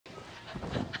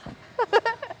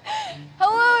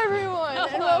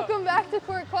Welcome back to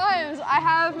Court Climbs. I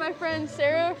have my friend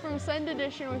Sara from Send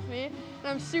Edition with me, and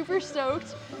I'm super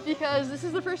stoked because this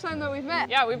is the first time that we've met.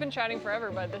 Yeah, we've been chatting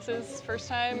forever, but this is first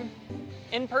time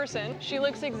in person. She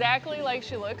looks exactly like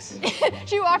she looks.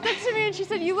 She walked up to me and she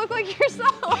said, "You look like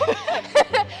yourself."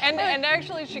 and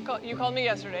actually, you called me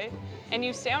yesterday, and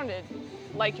you sounded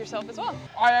like yourself as well.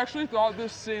 I actually thought the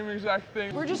same exact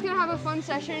thing. We're just gonna have a fun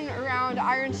session around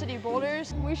Iron City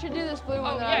Boulders. We should do this blue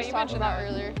one that I was talking about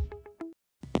earlier.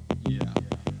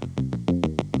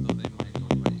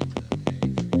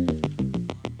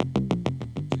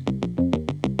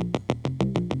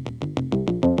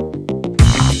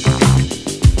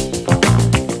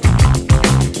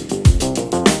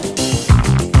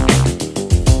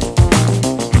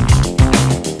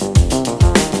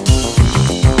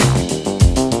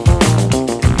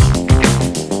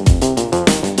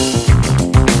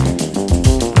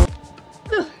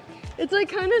 It's like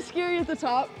kind of scary at the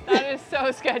top. That is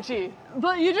so sketchy.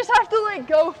 But you just have to like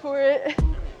go for it.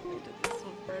 We did this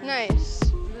one first. Nice.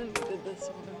 And then we did this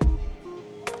one.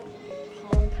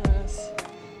 Palm press.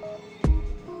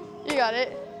 You got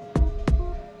it.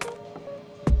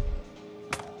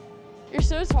 You're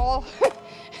so tall.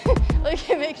 Like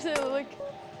it makes it look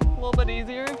A little bit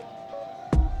easier.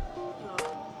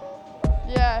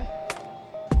 Yeah.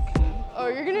 Oh,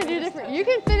 you're gonna do different. You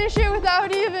can finish it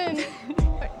without even.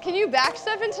 Can you back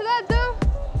step into that though?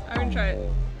 I'm gonna try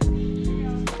it.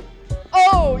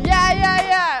 Oh, yeah, yeah,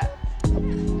 yeah.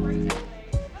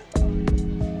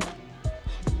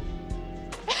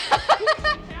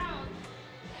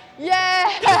 Yeah,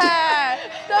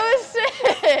 that was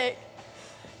sick.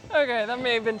 Okay, that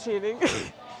may have been cheating.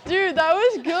 Dude, that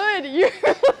was good.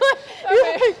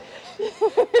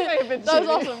 That was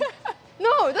awesome.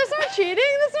 No, that's not cheating.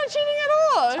 That's not cheating at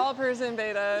all. Tall person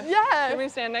beta. Yeah. Can we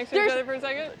stand next to each other for a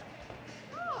second?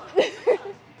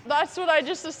 That's what I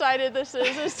just decided this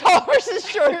is tall versus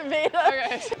short beta.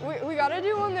 Okay. We gotta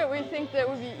do one that we think that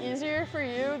would be easier for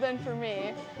you than for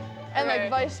me. And like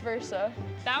vice versa.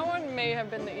 That one may have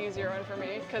been the easier one for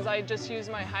me because I just used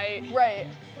my height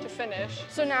to finish.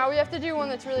 So now we have to do one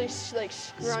that's really like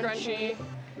scrunchy.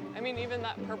 I mean, even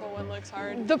that purple one looks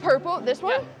hard. The purple? This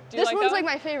one? Yeah. Do you this like one's that like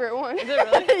my favorite one. Is it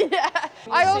really? Yeah.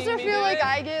 You I see also me feel do like it?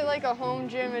 I get like a home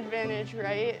gym advantage,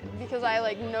 right? Because I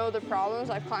like know the problems.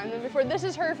 I've climbed them before. This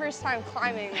is her first time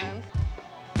climbing them.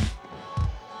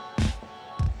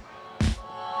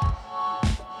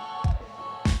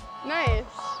 Nice.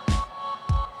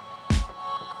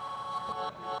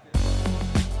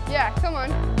 Yeah, come on.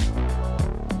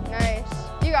 Nice.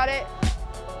 You got it.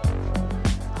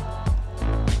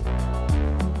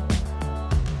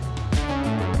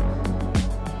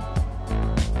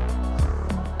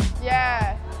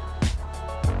 Yeah.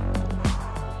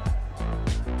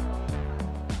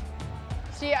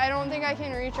 See, I don't think I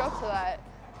can reach up to that.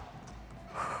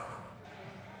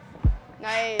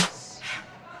 Nice.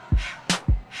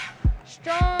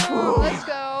 Strong. Let's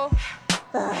go.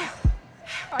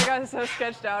 I got so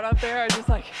sketched out up there. I was just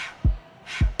like,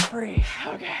 breathe.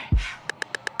 Okay.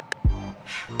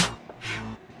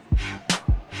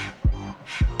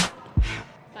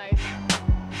 Nice.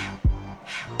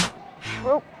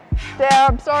 Oh,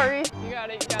 dab, sorry. You got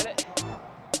it, you got it.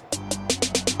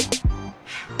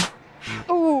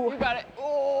 Ooh. You got it.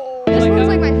 Oh. This one's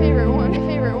like my favorite one, my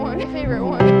favorite one, my favorite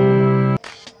one. You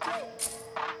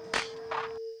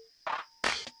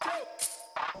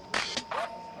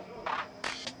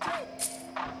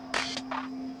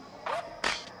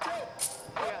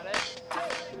got it.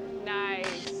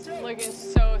 Nice. Looking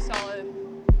so solid.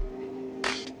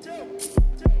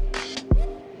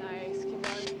 Nice.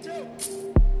 Keep going.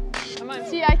 Come on.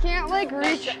 See, I can't like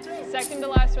reach. Second to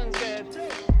last one's good.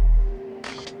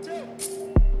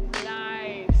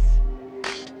 Nice.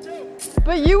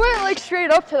 But you went like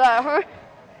straight up to that, huh?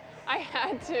 I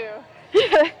had to.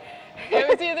 Yeah. It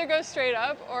was either go straight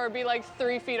up or be like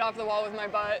 3 feet off the wall with my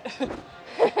butt.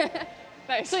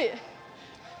 Nice. Sweet.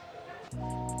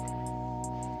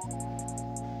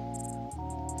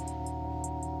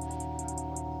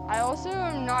 I also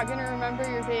am not gonna remember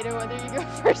your beta whether you go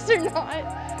first or not,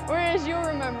 whereas you'll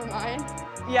remember mine.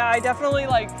 Yeah, I definitely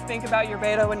like think about your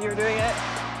beta when you're doing it.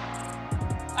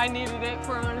 I needed it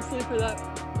honestly for that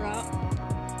route.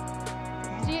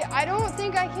 See, I don't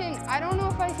know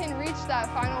if I can reach that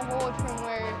final hold from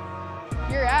where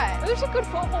you're at. There's a good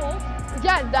foothold.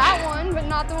 Yeah, that one, but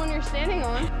not the one you're standing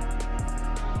on.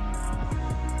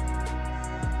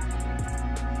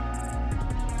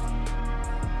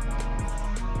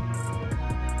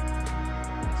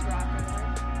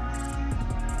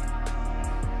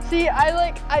 See,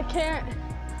 I can't.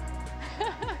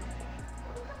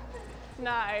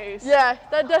 Nice. Yeah,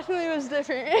 that definitely was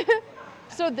different.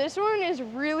 So this one is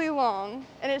really long,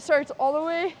 and it starts all the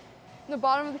way in the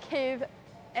bottom of the cave,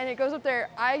 and it goes up there.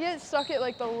 I get stuck at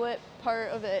like the lip part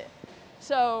of it.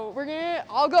 So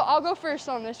I'll go first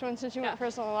on this one since you went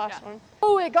first on the last one.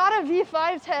 Oh, it got a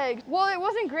V5 tag. Well, it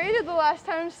wasn't graded the last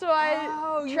time, so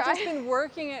Oh, you've just been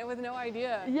working it with no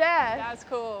idea. Yeah. That's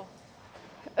cool.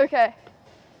 Okay.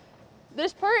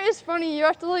 This part is funny. You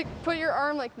have to like put your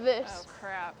arm like this. Oh,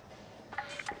 crap.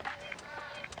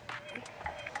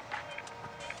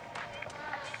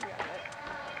 You got it.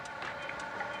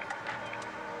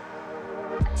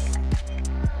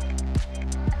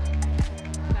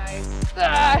 Nice.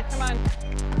 Ah. Come on.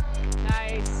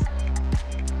 Nice.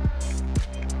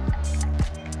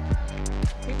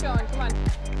 Keep going, come on.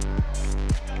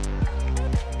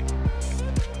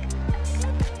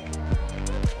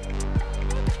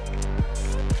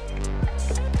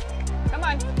 Come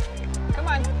on. Come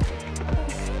on.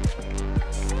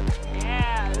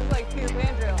 Yeah, this is like Peter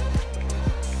Pan drill.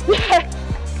 Yeah.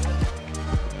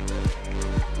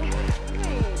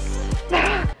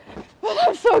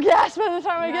 I'm so gassed by the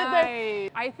time I get there.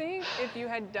 I think if you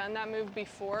had done that move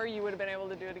before, you would have been able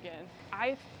to do it again.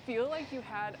 I feel like you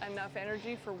had enough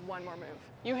energy for one more move.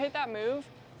 You hit that move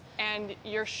and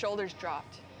your shoulders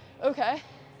dropped. Okay.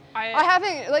 I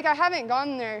haven't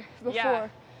gone there before. Yeah,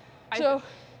 so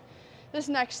this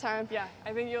next time. Yeah,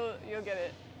 I think you'll get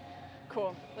it.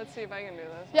 Cool. Let's see if I can do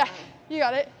this. Yeah, you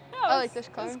got it. No, I like this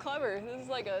climb. This is clever. This is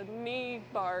like a knee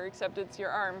bar, except it's your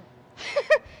arm.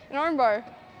 An arm bar.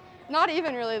 Not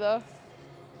even really though.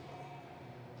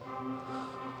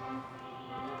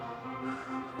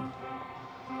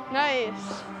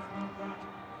 Nice.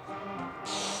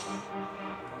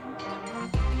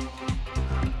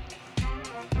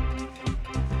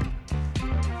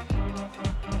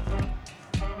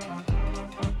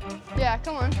 Yeah,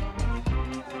 come on.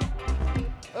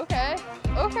 Okay,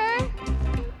 okay.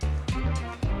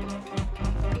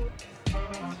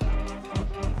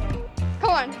 Come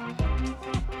on.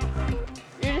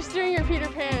 You're just doing your Peter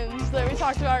Pans that we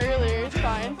talked about earlier, it's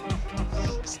fine.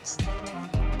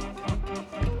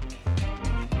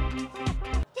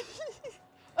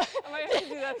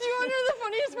 Do you want to know the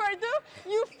funniest part though?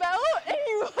 You fell and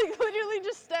you like literally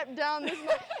just stepped down this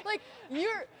much. Like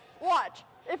watch,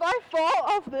 if I fall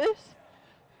off this,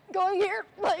 going here,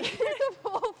 like it's a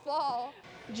full fall.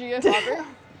 Did you get flopper?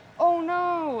 Oh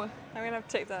no. I'm gonna have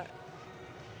to take that.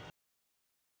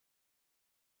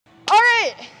 All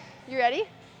right, you ready?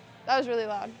 That was really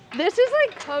loud. This is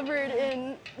like covered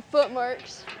in foot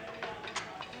marks.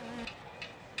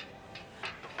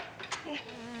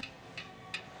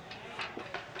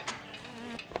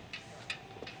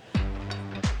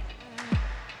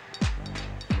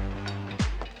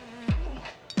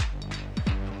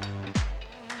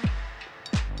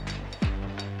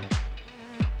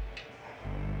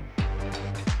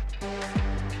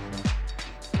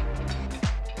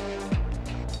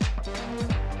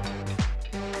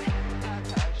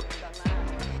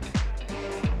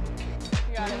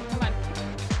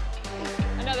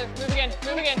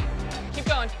 Move again. Keep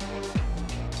going.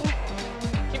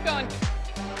 Keep going.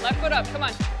 Left foot up. Come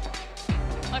on.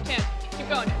 Left hand. Keep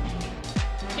going.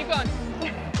 Keep going.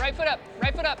 Right foot up.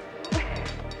 Right foot up.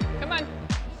 Come on.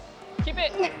 Keep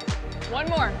it. One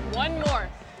more. One more.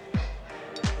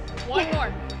 One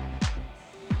more.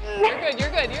 You're good.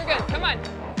 You're good. You're good. Come on.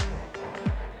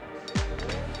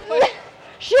 Push.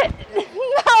 Shit. No.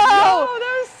 Oh,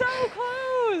 that was so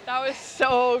close. That was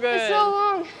so good. It's so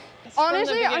long.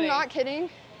 Honestly, I'm not kidding.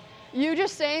 You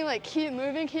just saying like keep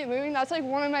moving, that's like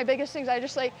one of my biggest things. I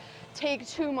just like take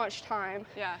too much time.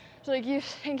 Yeah. So like you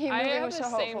saying keep moving was so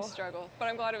helpful. I have the same struggle, but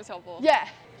I'm glad it was helpful. Yeah.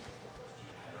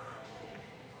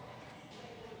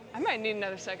 I might need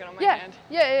another second on my hand.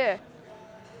 Yeah.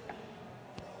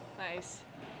 Nice.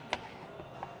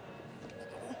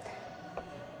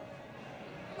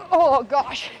 Oh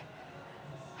gosh.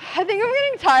 I think I'm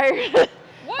getting tired.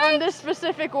 What? On this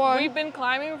specific one. We've been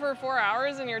climbing for 4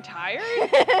 hours and you're tired?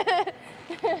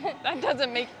 That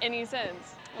doesn't make any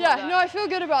sense. Yeah, no, I feel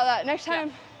good about that. Next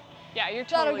time. Yeah, you're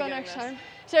totally that'll go next time.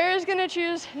 Sarah's gonna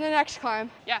choose the next climb.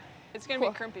 Yeah, it's gonna be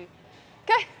crimpy.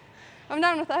 Okay, I'm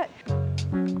down with that.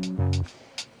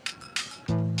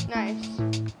 Nice.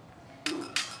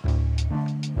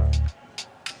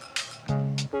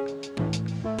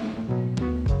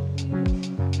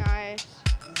 Nice.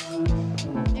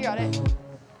 You got it.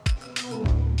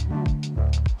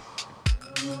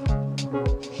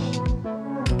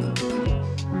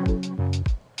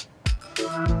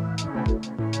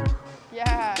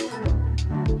 Yeah.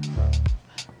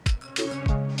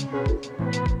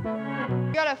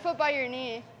 You got a foot by your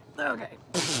knee. Okay.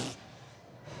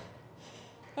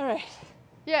 All right.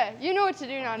 Yeah, you know what to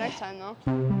do now next time though.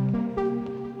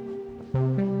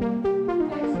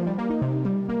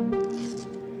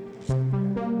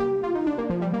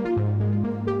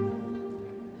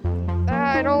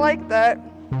 I don't like that.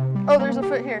 Oh, there's a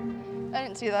foot here. I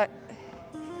didn't see that.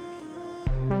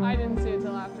 I didn't see it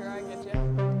till after. I get you.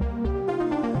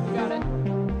 You got it.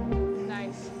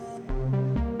 Nice.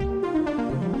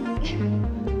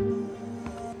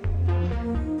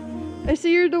 I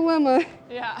see your dilemma.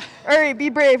 Yeah. All right, be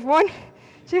brave. 1,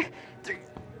 2, 3.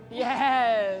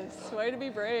 Yes. Way to be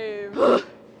brave.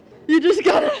 You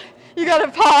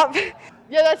gotta pop.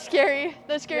 Yeah, that's scary.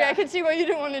 That's scary. Yeah. I can see why you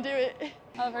didn't want to do it.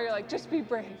 I love how you're like, just be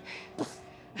brave.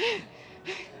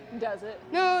 Does it?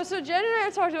 No, so Jen and I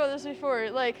have talked about this before.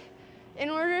 Like, in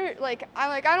order, like, I'm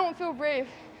like, I don't feel brave.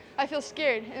 I feel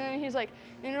scared. And then he's like,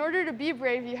 in order to be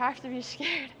brave, you have to be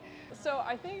scared. So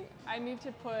I think I need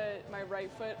to put my right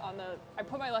foot on I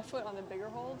put my left foot on the bigger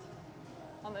hold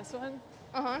on this one.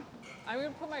 Uh-huh. I'm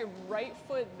gonna put my right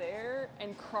foot there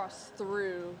and cross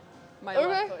through my Okay.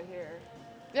 left foot here.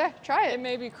 Yeah, try It it.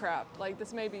 may be crap, like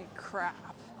this may be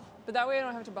crap, but that way I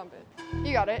don't have to bump it.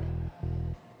 You got it.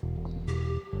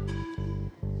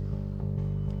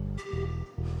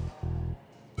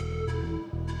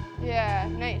 Yeah,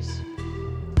 nice.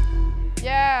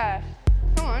 Yeah,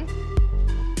 come on.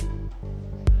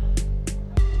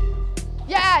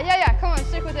 Yeah, come on,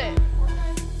 stick with it.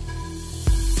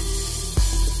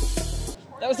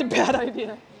 That was a bad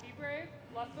idea. Be brave.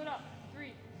 Left foot up.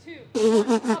 3, 2,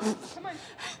 1. Up. Come on.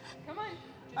 Come on.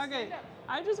 Just Okay, stand up.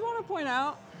 I just want to point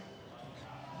out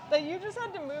that you just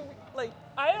had to move, like,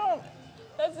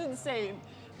 that's insane.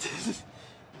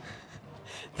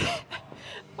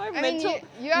 I mean,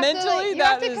 you have mentally, to, like, you that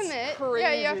have to is commit. crazy.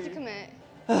 Yeah, you have to commit.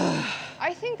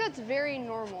 I think that's very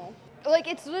normal. Like,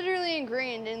 it's literally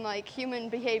ingrained in like human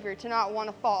behavior to not want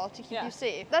to fall to keep Yeah. you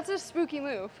safe. That's a spooky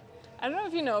move. I don't know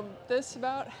if you know this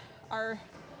about our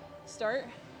start.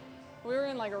 We were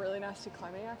in like a really nasty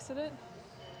climbing accident.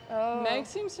 Oh. Meg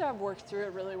seems to have worked through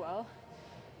it really well,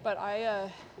 but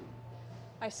I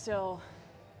still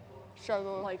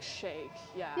Struggle. like shake.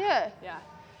 Yeah. Yeah. Yeah.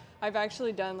 I've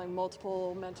actually done like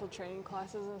multiple mental training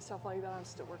classes and stuff like that. I'm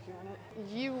still working on it.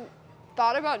 You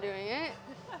thought about doing it.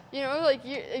 You know, like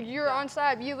you're on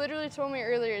slab. You literally told me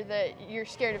earlier that you're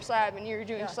scared of slab and you're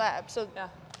doing Yeah. slab. So Yeah.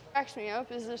 cracks me up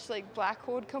is this like black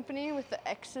hold company with the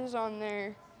X's on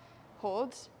their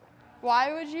holds.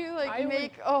 Why would you like I would-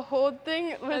 make a hold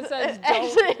thing with says an don't-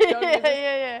 X? don't yeah, use it.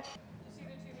 yeah. You see the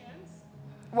 2 hands?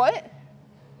 What?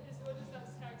 What does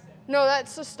that tag say? No,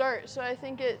 that's the start. So I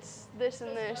think it's this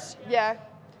and this. Yeah.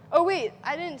 Oh wait,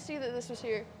 I didn't see that this was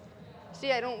here.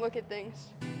 See, I don't look at things.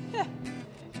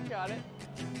 Got it.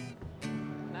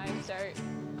 Nice start.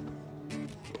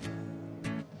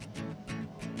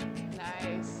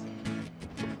 Nice.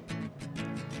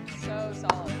 So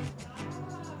solid.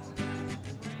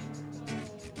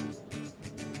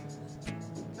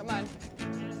 Come on.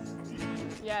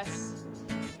 Yes.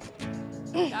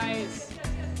 Nice.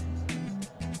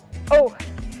 Oh,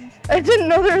 I didn't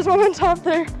know there was one on top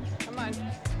there. Come on.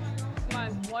 Come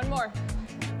on. One more.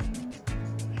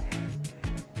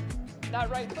 That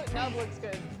right foot nub looks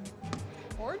good.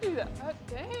 Or do that. Oh,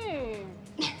 dang.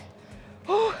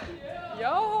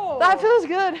 Yo. That feels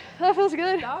good. That feels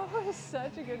good. That was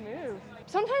such a good move.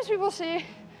 Sometimes people say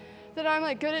that I'm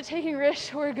like good at taking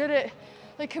risks or good at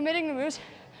like committing the moves.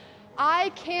 I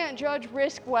can't judge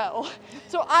risk well,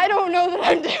 so I don't know that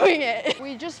I'm doing it.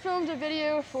 We just filmed a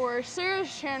video for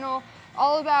Sara's channel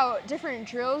all about different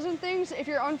drills and things. If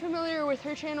you're unfamiliar with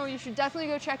her channel, you should definitely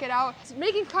go check it out. It's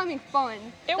making climbing fun.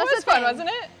 It That's was the fun, thing. wasn't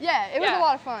it? Yeah, it was a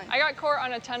lot of fun. I got caught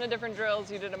on a ton of different drills.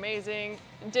 You did amazing.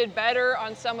 Did better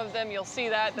on some of them. You'll see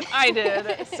that than I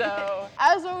did. So.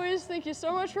 As always, thank you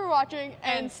so much for watching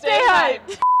And stay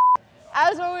hyped.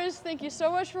 As always, thank you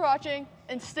so much for watching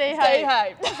and stay Stay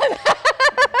hyped. hyped.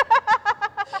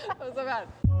 That was so bad.